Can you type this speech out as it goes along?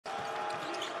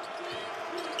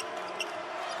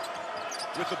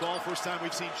with the ball. First time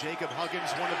we've seen Jacob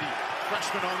Huggins, one of the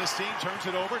freshmen on this team, turns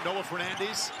it over. Noah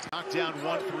Fernandes knocked down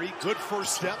 1-3. Good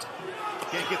first step.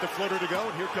 Can't get the floater to go,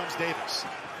 and here comes Davis.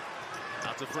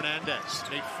 Out to Fernandes.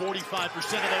 Made 45% of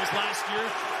those last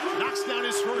year. Knocks down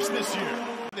his first this year.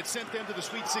 That sent them to the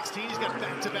Sweet 16. He's got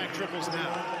back-to-back triples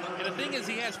now. And the thing is,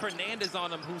 he has Fernandes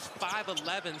on him, who's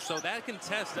 5'11", so that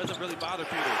contest doesn't really bother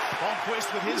Peter.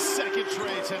 Palmquist with his second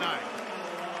tray tonight.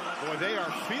 Boy, they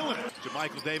are feeling it.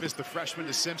 JaMychal Davis, the freshman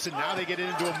to Simpson. Now they get it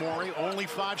into Amori. Only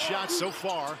 5 shots so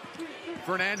far.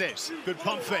 Fernandes, good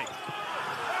pump fake.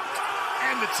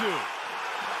 And the 2.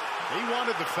 He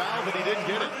wanted the foul, but he didn't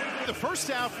get it. The first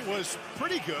half was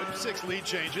pretty good. 6 lead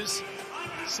changes.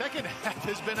 Second half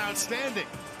has been outstanding.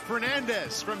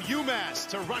 Fernandes from UMass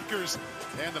to Rutgers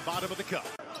and the bottom of the cup.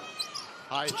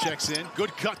 Hyatt checks in.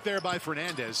 Good cut there by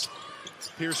Fernandes.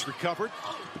 Pierce recovered.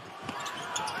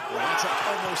 Well, that's an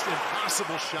almost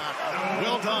impossible shot.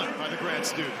 Well done by the grad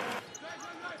student.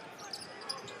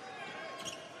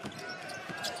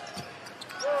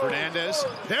 Fernandes.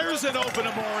 There's an open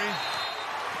Amori.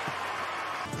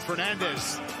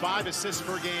 Fernandes, 5 assists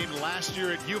per game last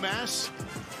year at UMass.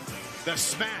 The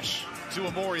smash to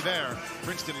Amori there.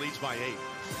 Princeton leads by 8.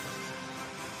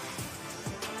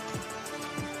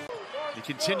 He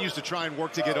continues to try and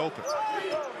work to get open.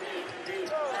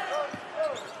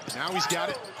 Now he's got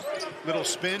it. Little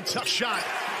spin, tough shot.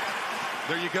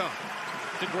 There you go.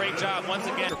 It's a great job once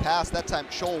again. Pass that time,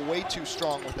 Scholl way too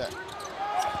strong with it.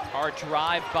 Hard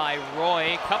drive by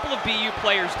Roy. Couple of BU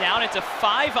players down. It's a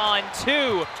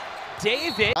 5-on-2.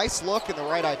 David. Nice look and the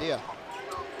right idea.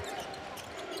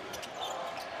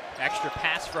 Extra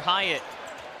pass for Hyatt.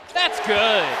 That's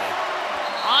good.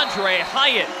 Andre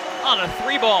Hyatt on a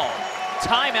 3-ball.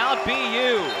 Timeout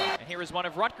BU. And here is one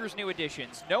of Rutgers' new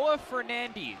additions, Noah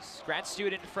Fernandes, grad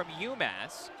student from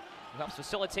UMass, who helps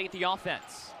facilitate the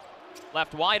offense.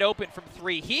 Left wide open from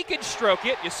 3. He can stroke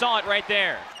it. You saw it right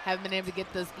there. Haven't been able to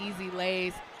get those easy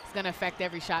lays. It's going to affect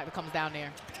every shot that comes down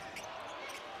there.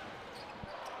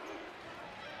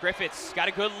 Griffiths got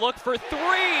a good look for 3.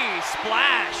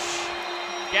 Splash.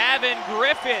 Gavin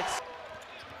Griffiths.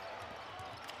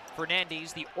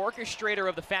 Fernandes, the orchestrator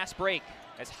of the fast break,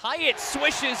 as Hyatt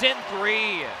swishes in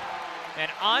 3.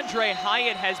 And Andre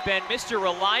Hyatt has been Mr.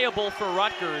 Reliable for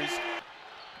Rutgers.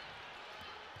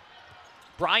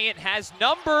 Bryant has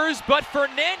numbers, but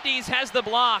Fernandes has the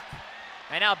block.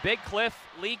 And now Big Cliff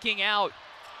leaking out.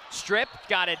 Strip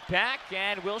got it back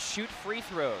and will shoot free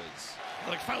throws.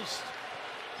 Like Faust.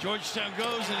 Georgetown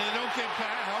goes and they don't get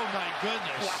back. Oh my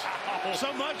goodness. Wow.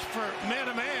 So much for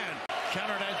man-to-man.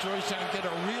 Counter that, Georgetown get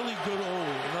a really good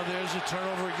hold. Now there's a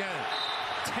turnover again.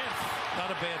 10th.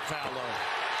 Not a bad foul though.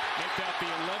 Make that the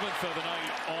 11th of the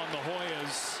night on the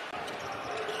Hoyas.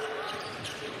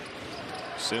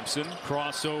 Simpson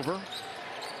crossover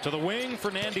to the wing.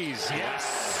 Fernandes.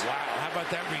 Yes. Wow. How about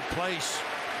that replace?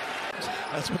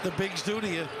 That's what the bigs do to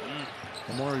you.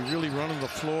 Amori really running the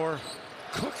floor.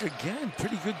 Cook again.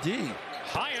 Pretty good D.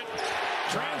 Hyatt.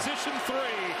 Transition 3.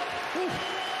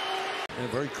 And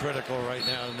very critical right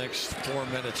now in the next 4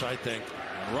 minutes, I think.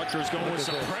 Rutgers going with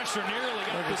some pressure. Nearly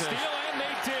got the steal, and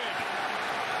they did.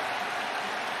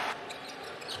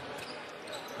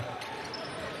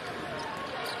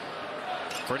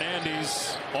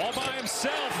 Fernandes all by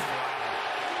himself.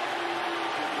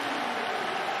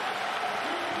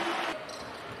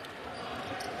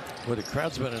 Well, the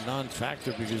crowd's been a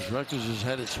non-factor because Rutgers has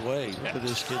had its way. Look at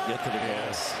this kid get to the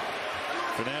ball.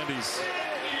 Fernandes.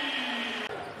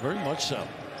 Very much so.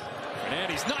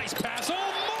 Fernandes, nice pass. Oh,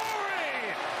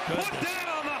 Maury! Put that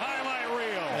on the highlight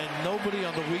reel. And nobody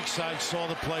on the weak side saw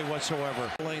the play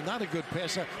whatsoever. Not a good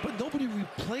pass, but nobody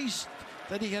replaced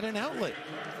that he had an outlet.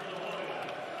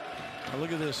 Now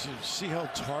look at this. You see how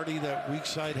tardy that weak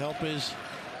side help is?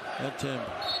 That's him.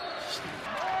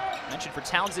 Mentioned for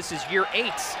Towns, this is year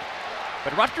 8.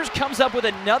 But Rutgers comes up with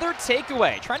another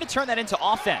takeaway, trying to turn that into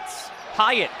offense.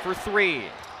 Hyatt for 3.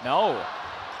 No.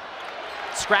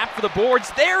 Scrap for the boards.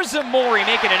 There's Amori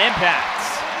making an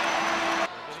impact.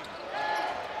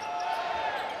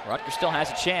 Rutgers still has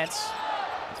a chance.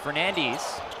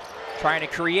 Fernandes trying to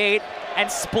create and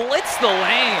splits the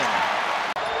lane.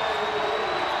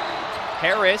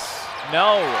 Harris,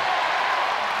 no.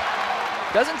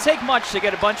 Doesn't take much to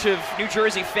get a bunch of New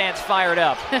Jersey fans fired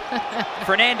up.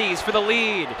 Fernandes for the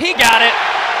lead. He got it.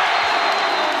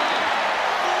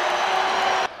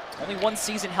 Only 1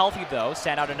 season healthy, though.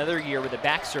 Sat out another year with a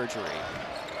back surgery.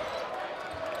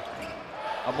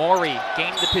 Amori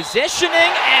gained the positioning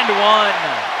and won.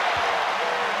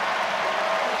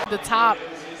 The top,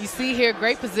 you see here,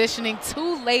 great positioning.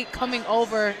 Too late coming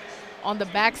over on the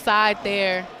backside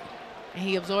there. and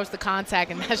he absorbs the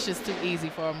contact, and that's just too easy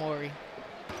for Amori.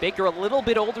 Baker a little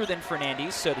bit older than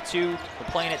Fernandes, so the two were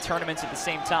playing at tournaments at the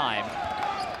same time.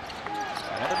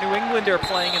 Another New Englander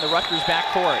playing in the Rutgers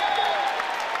backcourt.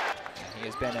 He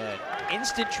has been an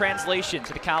instant translation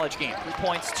to the college game. 3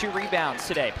 points, 2 rebounds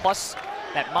today, plus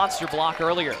that monster block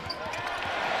earlier.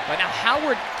 But now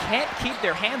Howard can't keep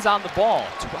their hands on the ball.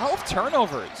 12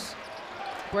 turnovers.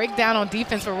 Breakdown on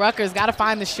defense for Rutgers. Got to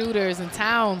find the shooters, and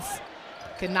Towns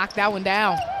can knock that one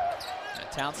down.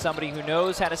 Towns, somebody who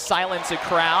knows how to silence a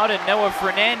crowd, and Noah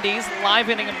Fernandes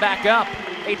livening him back up.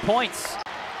 8 points.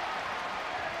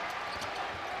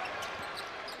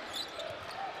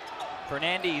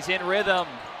 Fernandes in rhythm.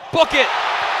 Book it!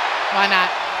 Why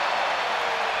not?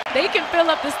 They can fill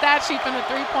up the stat sheet from the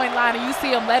three-point line, and you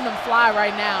see them letting them fly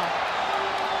right now.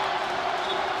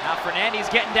 Now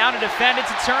Fernandes getting down to defend. It's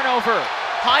a turnover.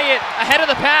 Hyatt ahead of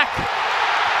the pack.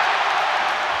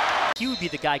 He would be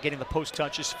the guy getting the post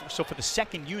touches. So for the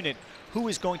second unit, who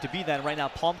is going to be that? And right now,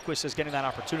 Palmquist is getting that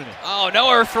opportunity. Oh,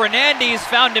 Noah Fernandes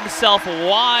found himself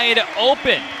wide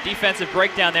open. Defensive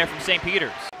breakdown there from St.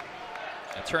 Peter's.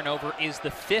 A turnover is the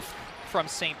 5th from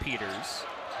St. Peter's.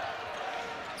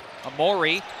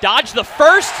 Amori dodged the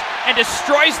first and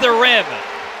destroys the rim.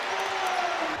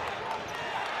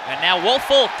 And now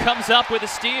Wolfel comes up with a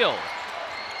steal.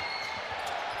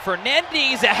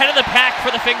 Fernandes ahead of the pack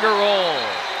for the finger roll.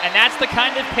 And that's the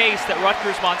kind of pace that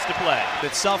Rutgers wants to play.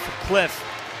 Itself from Cliff.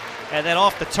 And then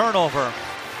off the turnover,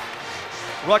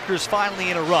 Rutgers finally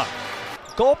in a run.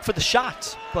 Go up for the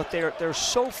shots, but they're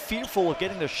so fearful of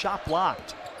getting their shot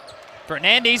blocked.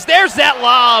 Fernandes, there's that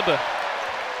lob.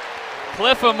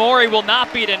 Cliff Amori will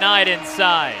not be denied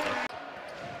inside.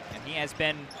 And he has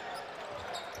been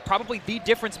probably the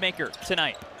difference maker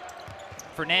tonight.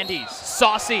 Fernandes,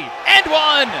 saucy, and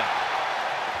one!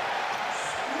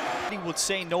 He would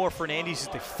say Noah Fernandes is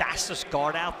the fastest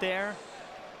guard out there,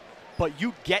 but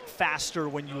you get faster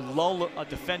when you lull a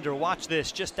defender. Watch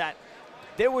this, just that.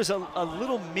 There was a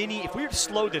little mini, if we had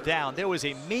slowed it down, there was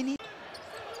a mini.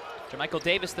 Jermichael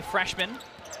Davis, the freshman,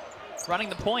 running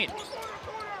the point.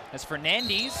 As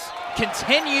Fernandes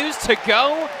continues to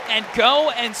go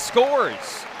and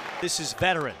scores. This is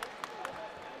veteran.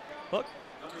 Look,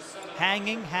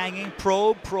 hanging,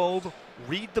 probe,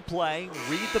 read the play.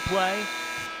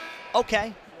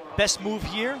 Okay, best move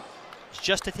here is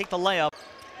just to take the layup.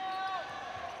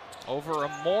 Over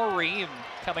Amori,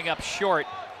 coming up short.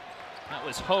 That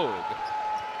was Hogue.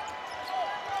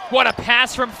 What a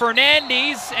pass from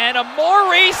Fernandes, and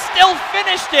Amori still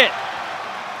finished it.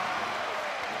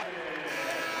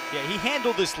 Yeah, he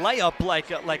handled this layup like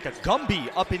a Gumby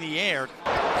up in the air.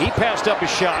 He passed up a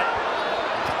shot.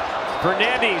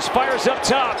 Fernandes fires up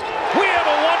top. We have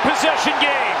a one-possession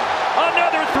game.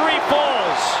 Another 3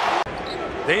 falls.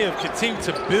 They have continued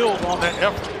to build on that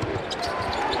effort.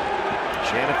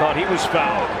 Shannon thought he was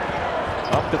fouled.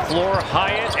 Up the floor,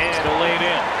 Hyatt, and laid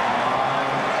in.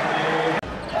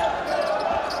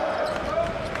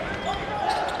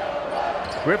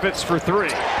 Griffiths for 3.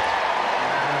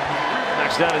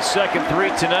 Knocks down his second 3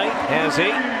 tonight, has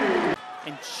 8.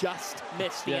 And just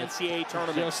missed the NCAA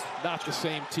tournament. Just not the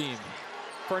same team.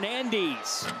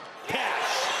 Fernandes,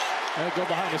 cash. They go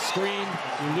behind the screen,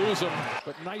 you lose them.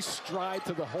 But nice stride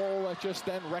to the hole, just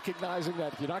then recognizing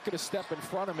that if you're not going to step in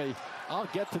front of me, I'll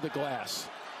get to the glass.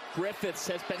 Griffiths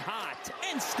has been hot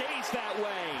and stays that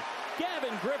way.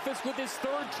 Gavin Griffiths with his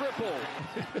 3rd triple.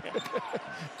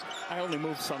 I only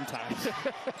move sometimes.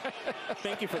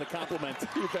 Thank you for the compliment.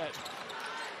 You bet.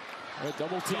 A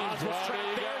double team.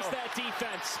 There's that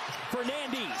defense.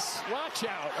 Fernandes. Watch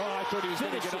out. Oh, I thought he was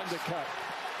going to get undercut.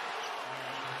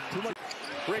 Too much.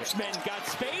 Richmond got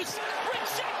space.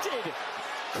 Rejected.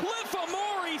 Cliff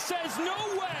Amori says no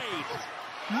way.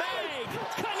 Mag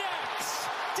connects.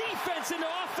 Defense and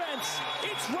offense.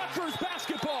 It's Rutgers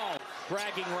basketball.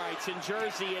 Bragging rights in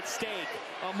Jersey at stake.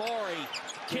 Amori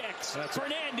kicks.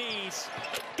 Fernandes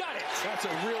got it. That's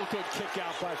a real good kick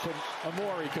out by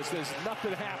Amori because there's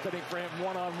nothing happening for him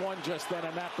one-on-one just then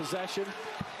in that possession.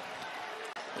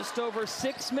 Just over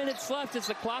 6 minutes left as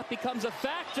the clock becomes a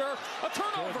factor. A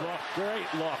turnover. Good look.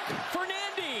 Great look.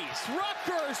 Fernandes.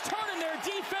 Rutgers turning their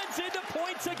defense into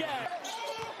points again.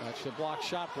 That's the block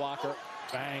shot blocker.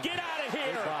 Bang. Get out of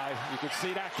here. Goodbye. You can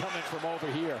see that coming from over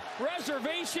here.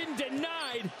 Reservation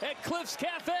denied at Cliff's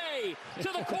Cafe. To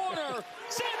the corner.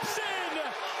 Simpson.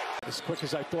 As quick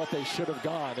as I thought they should have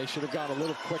gone. They should have gone a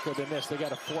little quicker than this. They got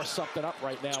to force something up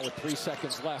right now with 3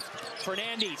 seconds left.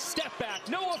 Fernandes, step back.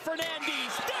 Noah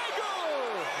Fernandes,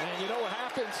 dagger! And you know what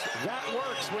happens? That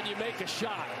works when you make a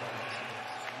shot.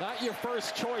 Not your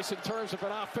first choice in terms of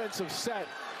an offensive set.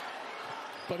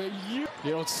 but a year.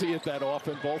 You don't see it that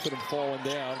often, both of them falling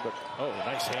down, but oh,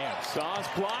 nice hand. Saw's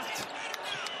blocked.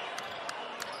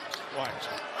 Watch.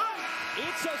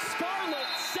 It's a Scarlet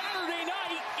Saturday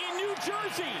night in New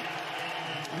Jersey.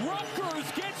 Rutgers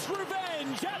gets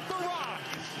revenge at the Rock.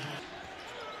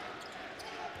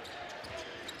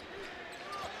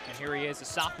 And here he is, a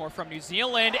sophomore from New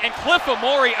Zealand, and Cliff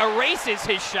Amori erases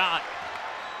his shot.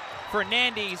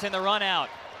 Fernandes in the run out,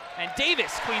 and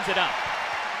Davis cleans it up.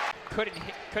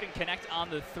 Couldn't connect on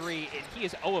the three, and he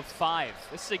is 0 of 5.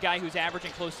 This is a guy who's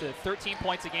averaging close to 13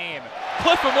 points a game.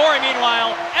 Cliff Amori,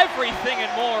 meanwhile, everything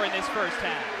and more in this first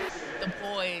half. The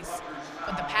boys,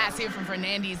 but the pass here from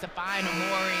Fernandes to find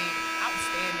Amori,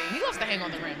 outstanding. He loves to hang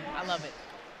on the rim. I love it.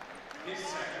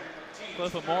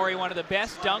 Cliff Amori, one of the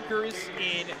best dunkers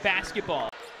in basketball.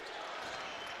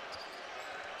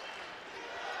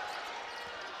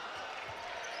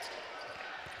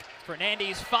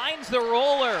 Fernandes finds the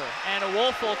roller, and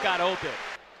Woolfolk got open.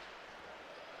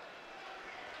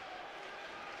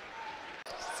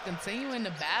 Just continuing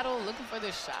the battle, looking for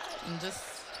this shot, and just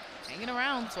hanging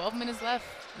around. 12 minutes left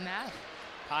in the half.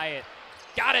 Hyatt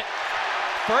got it.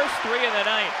 First three of the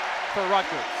night for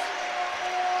Rutgers.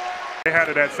 They had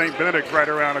it at St. Benedict's right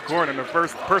around the corner, and the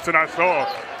first person I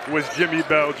saw was Jimmy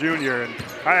Bell Jr. And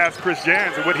I asked Chris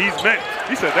Jansen what he's meant.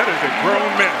 He said that is a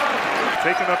grown man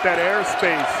taking up that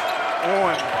airspace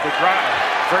on the drive.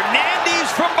 Fernandes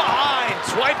from behind,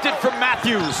 swiped it from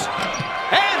Matthews,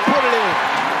 and put it in.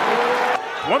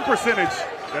 One percentage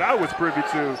that I was privy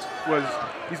to was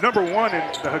he's #1 in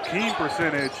the Hakeem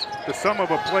percentage, the sum of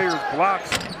a player's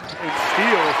blocks and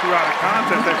steals throughout a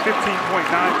contest at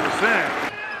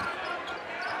 15.9%.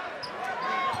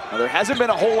 Well, there hasn't been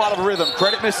a whole lot of rhythm.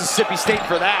 Credit Mississippi State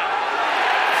for that.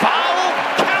 Foul,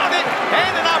 count it,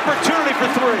 and an opportunity for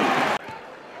three.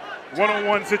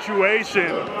 One-on-one situation,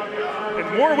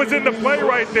 and more was in the play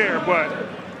right there, but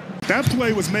that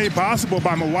play was made possible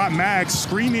by Mawat Mag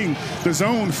screening the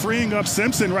zone, freeing up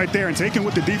Simpson right there and taking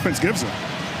what the defense gives him.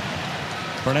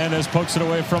 Fernandes pokes it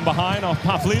away from behind off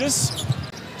Pavlidis.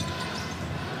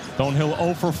 Stonehill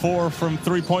 0 for 4 from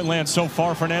three-point land so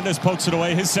far. Fernandes pokes it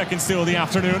away, his second steal of the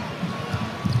afternoon.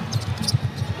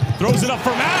 Throws it up for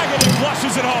Mag, and he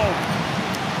flushes it home.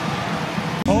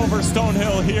 Over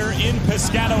Stonehill here in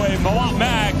Piscataway. Mawat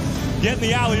Mag getting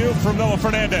the alley-oop from Noah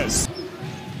Fernandes.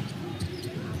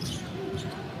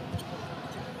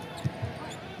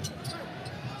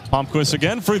 Palmquist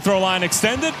again, free throw line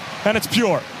extended, and it's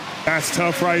pure. That's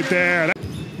tough right there.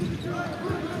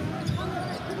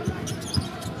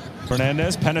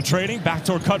 Fernandes penetrating,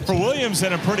 backdoor cut for Williams,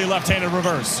 and a pretty left-handed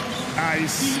reverse.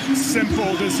 Nice,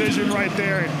 simple decision right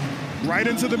there. Right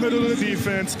into the middle of the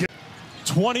defense.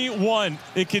 21.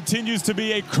 It continues to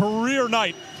be a career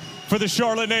night for the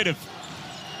Charlotte native.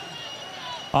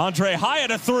 Andre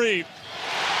Hyatt a three.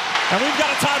 And we've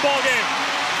got a tie ball game.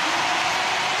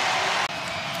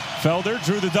 Felder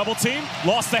drew the double team,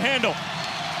 lost the handle.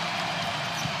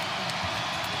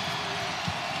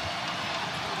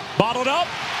 Bottled up,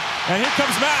 and here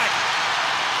comes Mag.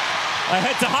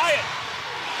 Ahead to Hyatt.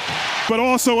 But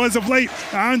also, as of late,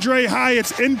 Andre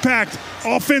Hyatt's impact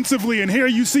offensively, and here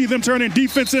you see them turning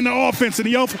defense into offense. And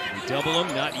double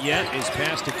him, not yet. His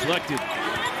pass deflected.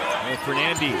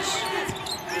 Fernandes.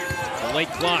 The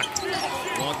late clock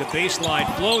along the baseline,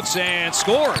 floats and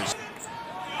scores.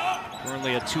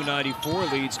 Currently at 294,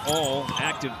 leads all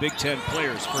active Big Ten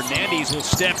players. Fernandes will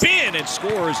step in and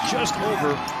scores just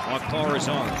over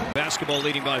Hawkeyes. Basketball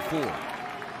leading by 4.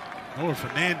 Noah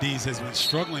Fernandes has been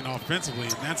struggling offensively,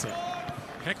 and that's a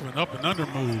heck of an up and under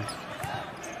move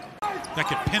that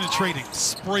could penetrate and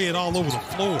spray it all over the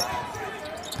floor.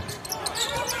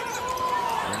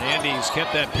 Fernandes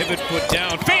kept that pivot foot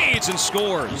down, fades and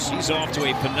scores. He's off to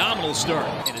a phenomenal start.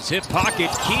 In his hip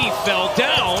pocket, Key fell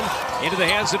down into the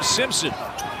hands of Simpson.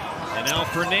 And now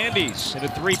Fernandes in a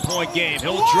three-point game.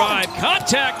 He'll drive,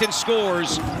 contact, and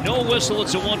scores. No whistle,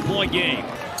 it's a one-point game.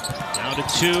 Down to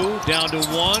 2, down to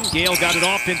 1. Gale got it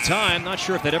off in time. Not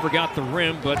sure if that ever got the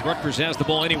rim, but Rutgers has the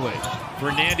ball anyway.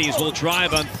 Fernandes will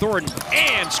drive on Thornton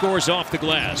and scores off the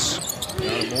glass.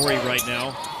 Down to Morey right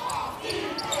now.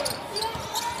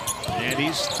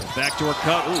 Fernandes, backdoor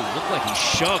cut. Ooh, looked like he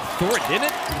shoved Thornton, didn't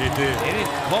it? It did. They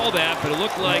didn't call that, but it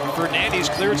looked like Fernandes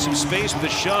cleared some space with a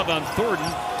shove on Thornton.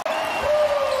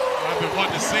 I've been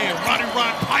wanting to say it. Ron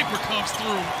Piper comes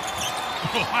through.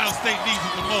 Ohio State needs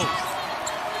it the most.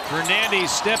 Fernandes,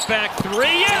 step back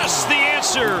three. Yes, the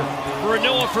answer for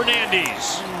Noah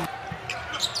Fernandes.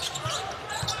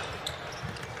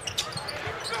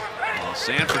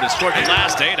 Sanford has scored the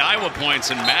last 8 Iowa points,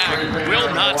 and Mag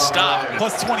will not stop.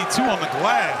 Plus 22 on the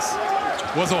glass.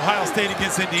 was Ohio State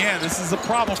against Indiana. This is a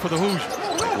problem for the Hoosiers.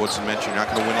 Like Woodson mentioned, you're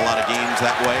not going to win a lot of games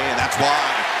that way, and that's why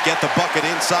get the bucket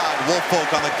inside.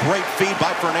 Woolfolk on the great feed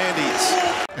by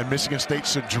Fernandes. And Michigan State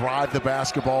should drive the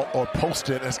basketball or post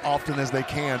it as often as they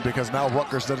can, because now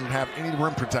Rutgers doesn't have any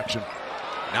rim protection.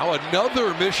 Now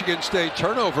another Michigan State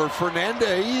turnover.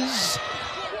 Fernandes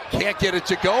can't get it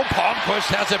to go. Palmquist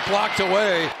has it blocked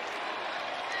away.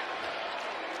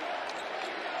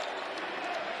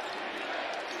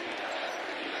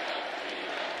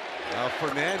 Now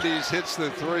Fernandes hits the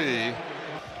three.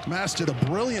 Mass did a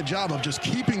brilliant job of just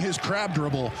keeping his crab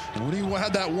dribble. And when he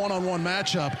had that one-on-one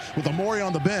matchup with Amori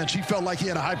on the bench, he felt like he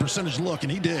had a high percentage look,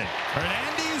 and he did.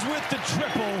 Fernandes with the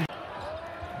triple.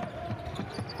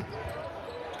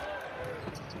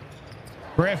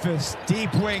 Griffiths,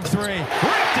 deep wing three.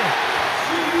 Ripped it!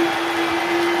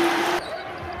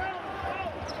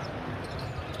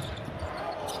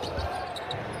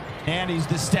 And he's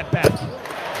the step back.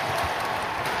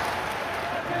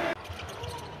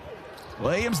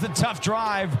 Williams the tough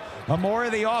drive. Amori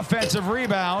the offensive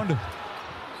rebound.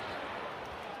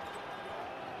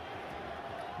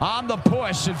 On the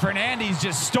push, and Fernandes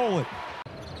just stole it.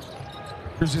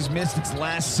 Rutgers has missed its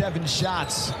last 7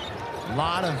 shots. A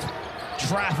lot of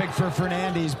traffic for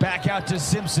Fernandes. Back out to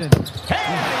Simpson. Hey,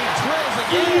 he drills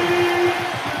again.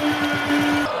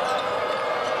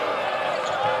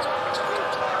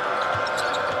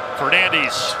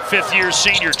 Fernandes, fifth-year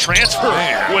senior transfer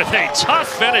with a tough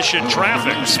finish in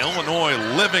traffic. Illinois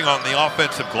living on the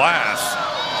offensive glass.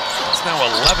 It's now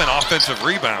 11 offensive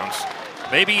rebounds.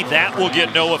 Maybe that will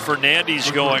get Noah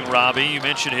Fernandes going, Robbie. You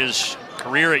mentioned his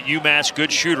career at UMass,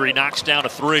 good shooter. He knocks down a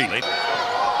 3.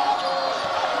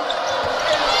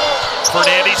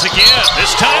 Fernandes again,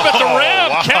 this time at the rim,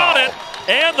 wow. Count it,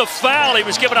 and the foul. He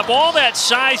was giving up all that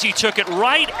size. He took it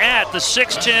right at the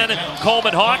 6'10"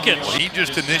 Coleman Hawkins. Well, he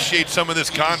just initiates some of this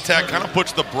contact, kind of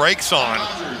puts the brakes on.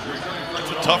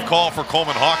 It's a tough call for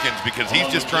Coleman Hawkins because he's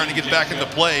just trying to get back into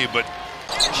play, but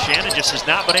Shannon just has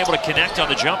not been able to connect on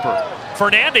the jumper.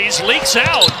 Fernandes leaks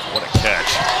out. What a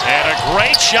catch. And a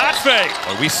great shot fake.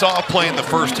 Well, we saw a play in the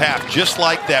first half just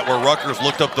like that where Rutgers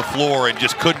looked up the floor and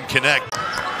just couldn't connect.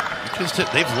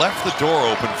 They've left the door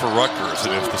open for Rutgers,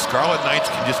 and if the Scarlet Knights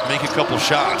can just make a couple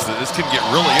shots, this can get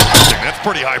really interesting. That's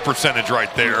pretty high percentage right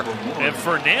there. And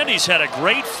Fernandes had a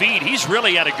great feed. He's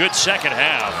really had a good second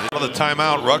half. The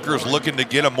timeout, Rutgers looking to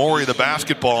get Amori the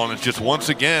basketball, and it's just once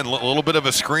again a little bit of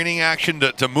a screening action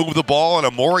to move the ball, and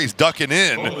Amori's ducking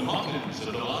in.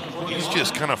 He's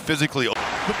just kind of physically. The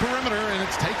perimeter, and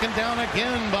it's taken down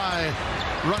again by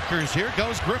Rutgers. Here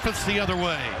goes Griffiths the other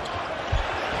way.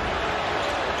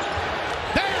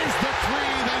 There's the 3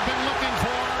 they've been looking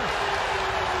for.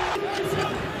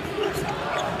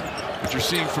 What you're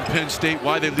seeing from Penn State,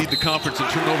 why they lead the conference in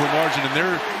turnover margin, and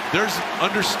there's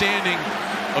understanding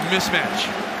a mismatch.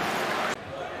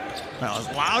 Well, as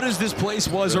loud as this place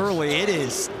was early, it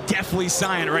is definitely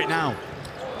silent right now.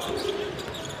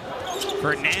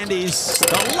 Fernandes,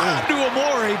 the lob to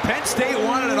Amori. Penn State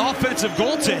wanted an offensive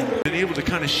goaltend. Been able to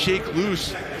kind of shake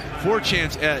loose for a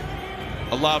chance at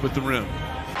a lob at the rim.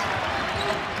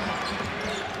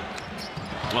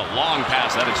 Well, long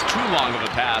pass. That is too long of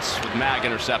a pass with Mag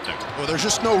intercepting. Well, there's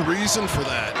just no reason for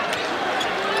that.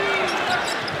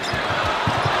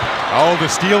 Oh, the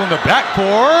steal in the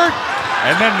backcourt.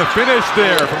 And then the finish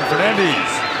there from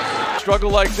Fernandes. Struggle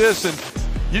like this, and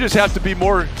you just have to be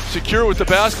more secure with the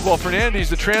basketball. Fernandes,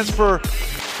 the transfer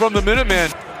from the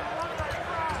Minuteman.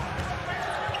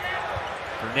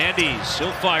 Fernandes,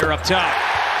 he'll fire up top.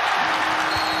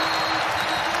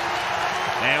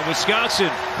 And Wisconsin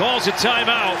calls a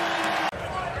timeout.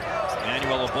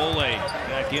 Emmanuel Abole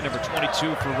back in, number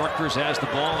 22 for Rutgers, has the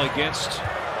ball against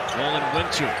Nolan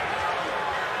Winter.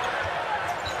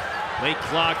 Late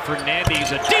clock, Fernandes,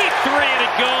 a deep 3, and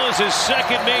it goes. His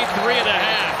second made 3 and a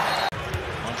half.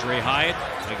 Andre Hyatt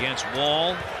against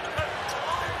Wall.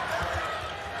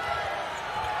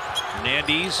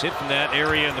 Fernandes hit from that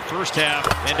area in the first half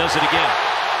and does it again.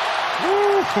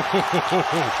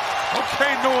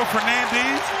 Okay, Noah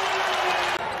Fernandes.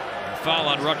 Foul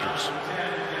on Rutgers.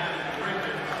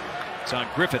 It's on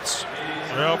Griffiths.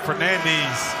 Well,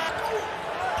 Fernandes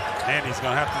going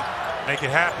to have to make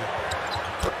it happen.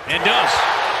 And does.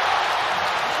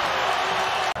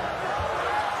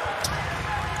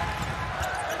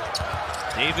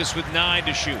 Davis with 9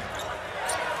 to shoot.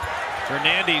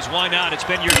 Fernandes, why not? It's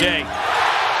been your day.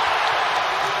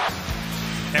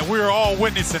 And we are all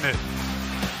witnessing it.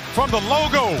 From the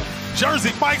logo,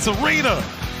 Jersey Mike's Arena.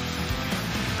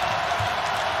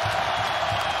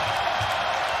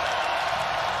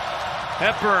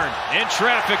 Hepburn in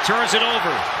traffic, turns it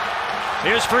over.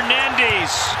 Here's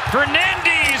Fernandes.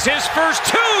 Fernandes, his first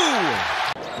 2.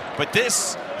 But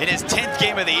this, in his 10th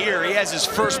game of the year, he has his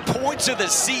first points of the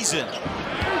season.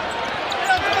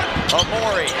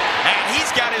 Amori, and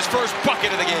he's got his first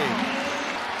bucket of the game.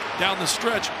 Down the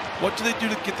stretch, what do they do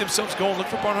to get themselves going? Look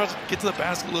for Barnhart to get to the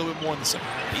basket a little bit more in the second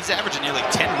half. He's averaging nearly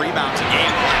 10 rebounds a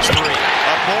game. Last 3.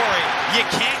 Amori, you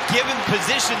can't give him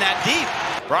position that deep.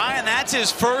 Bryant, that's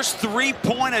his first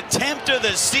 3-point attempt of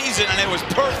the season, and it was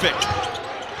perfect.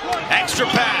 Extra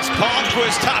pass,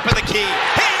 Palmquist, top of the key.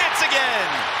 He hits again.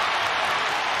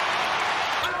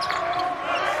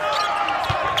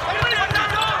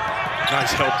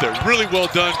 Nice help there. Really well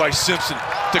done by Simpson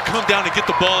to come down and get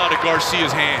the ball out of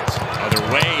Garcia's hands. Other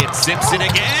way, it's Simpson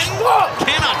again.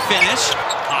 Cannot finish.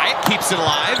 Hyatt keeps it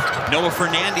alive. Noah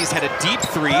Fernandes had a deep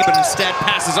 3, but instead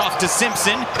passes off to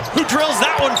Simpson, who drills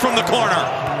that one from the corner.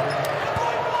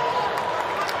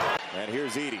 And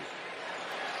here's Edie.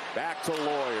 Back to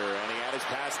Lawyer, and he had his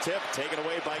pass tip taken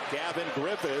away by Gavin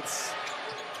Griffiths.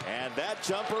 And that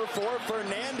jumper for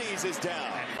Fernandes is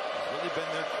down. Really been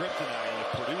their kryptonite. And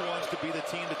if Purdue wants to be the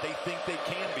team that they think they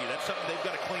can be, that's something they've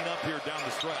got to clean up here down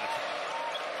the stretch.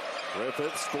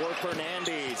 Griffiths for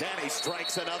Fernandes, and he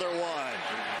strikes another one.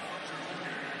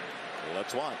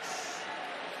 Let's watch.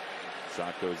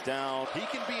 Shot goes down. He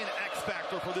can be an X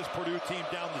factor for this Purdue team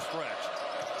down the stretch.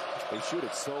 They shoot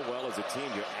it so well as a team.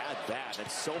 You add that,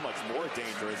 it's so much more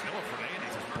dangerous. Noah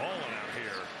Fernandes is balling out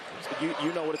here.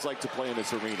 You know what it's like to play in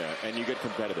this arena, and you get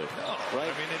competitive, right?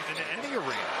 I mean, in any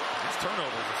arena, these turnovers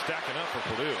are stacking up for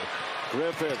Purdue.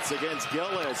 Griffiths against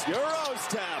Gillis. Euro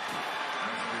step.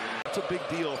 It's a big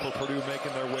deal for Purdue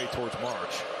making their way towards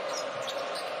March.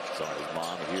 Saw his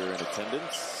mom here in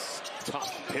attendance.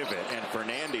 Tough pivot, and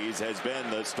Fernandes has been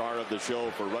the star of the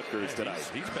show for Rutgers tonight.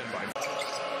 He's been by.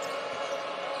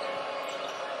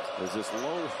 There's this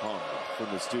low hum from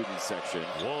the student section.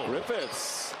 Whoa.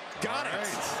 Griffiths got it.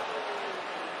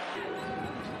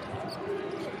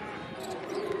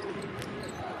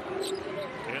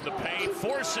 In the paint,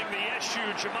 forcing the issue,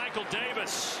 Jamichael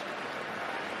Davis.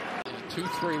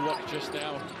 2-3 look just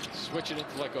now, switching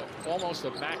into like almost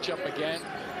a matchup again.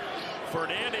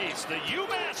 Fernandes, the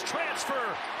UMass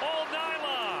transfer, all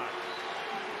nylon.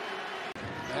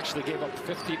 Actually gave up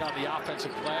 15 on the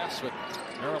offensive glass, but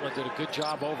Maryland did a good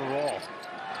job overall.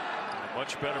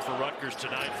 Much better for Rutgers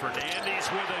tonight. Fernandes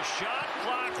with a shot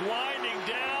clock winding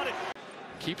down.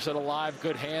 Keeps it alive,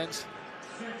 good hands.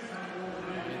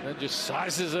 And then just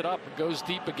sizes it up and goes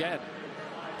deep again.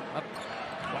 Wow.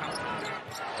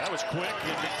 That was quick,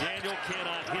 and McDaniel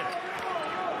cannot hit it.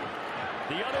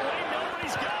 The other way,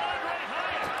 nobody's got Andre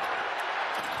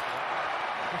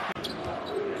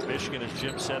Hyatt. Michigan, as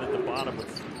Jim said at the bottom,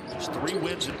 with just 3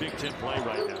 wins in Big Ten play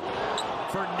right now.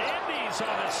 Fernandes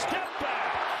on a step back.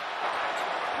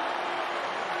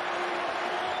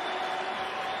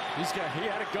 He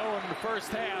had it go in the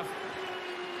first half.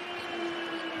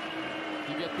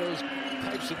 You get those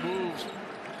types of moves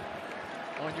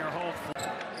on your home floor.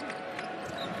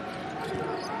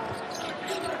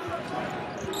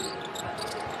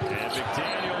 And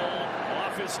McDaniel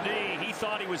off his knee. He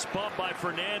thought he was bumped by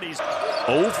Fernandes.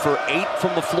 0 for 8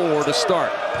 from the floor to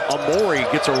start. Amori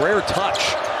gets a rare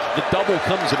touch. The double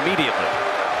comes immediately.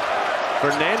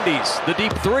 Fernandes, the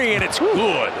deep 3, and it's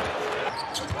good.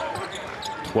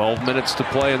 12 minutes to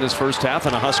play in this first half,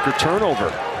 and a Husker turnover.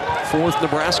 4th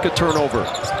Nebraska turnover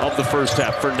of the first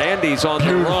half. Fernandes on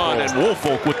the run, and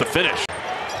Woolfolk with the finish.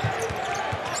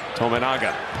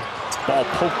 Tominaga. Ball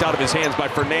poked out of his hands by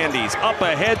Fernandes. Up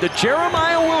ahead to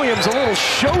Jeremiah Williams. A little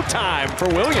showtime for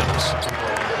Williams.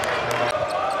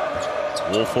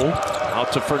 Woolfolk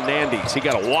out to Fernandes. He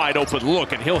got a wide open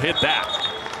look, and he'll hit that.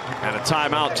 And a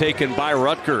timeout taken by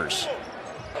Rutgers.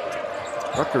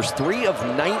 Rutgers 3 of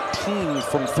 19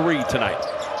 from 3 tonight.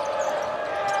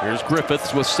 Here's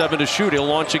Griffiths with 7 to shoot. He'll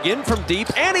launch again from deep,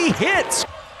 and he hits.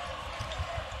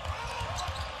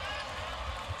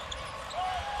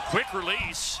 Quick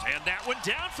release, and that one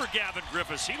down for Gavin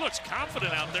Griffiths. He looks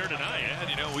confident out there tonight. And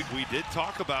you know, we did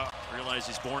talk about. Realize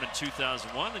he's born in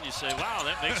 2001, and you say, wow,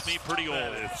 that makes me pretty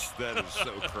old. that is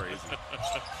so crazy.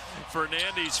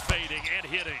 Fernandes fading and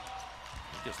hitting.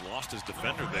 He just lost his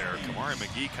defender there. Kamari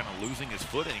McGee kind of losing his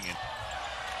footing. And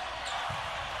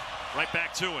right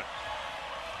back to it.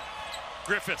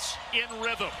 Griffiths in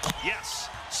rhythm. Yes.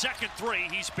 Second 3,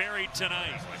 he's buried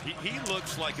tonight. He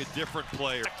looks like a different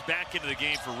player. Back into the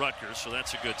game for Rutgers, so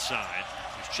that's a good sign.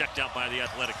 He's checked out by the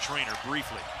athletic trainer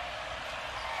briefly.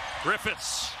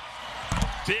 Griffiths.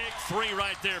 Big 3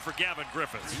 right there for Gavin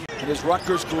Griffiths. In his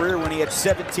Rutgers career when he had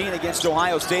 17 against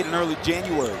Ohio State in early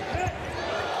January.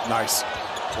 Nice.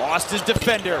 Lost his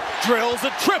defender, drills a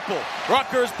triple.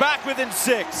 Rutgers back within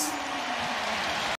 6.